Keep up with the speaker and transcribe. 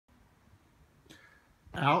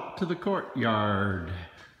Out to the courtyard.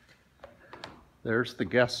 There's the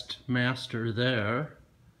guest master there.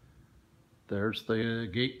 There's the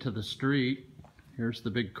gate to the street. Here's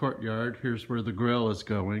the big courtyard. Here's where the grill is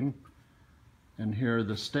going. And here are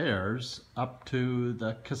the stairs up to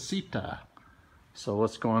the Casita. So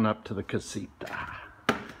let's go on up to the Casita.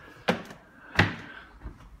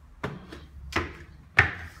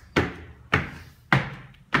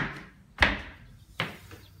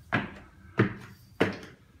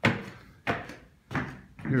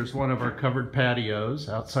 Here's one of our covered patios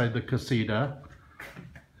outside the Casita.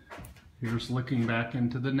 Here's looking back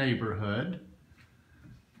into the neighborhood.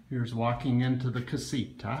 Here's walking into the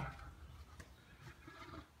Casita.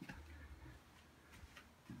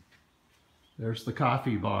 There's the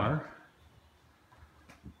coffee bar.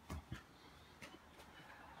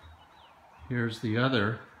 Here's the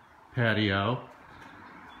other patio.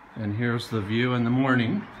 And here's the view in the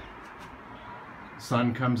morning.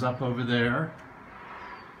 Sun comes up over there.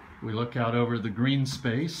 We look out over the green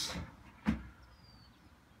space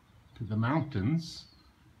to the mountains.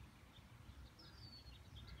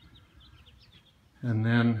 And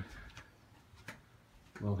then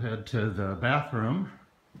we'll head to the bathroom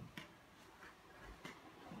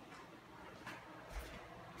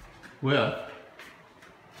with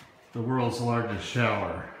the world's largest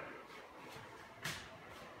shower.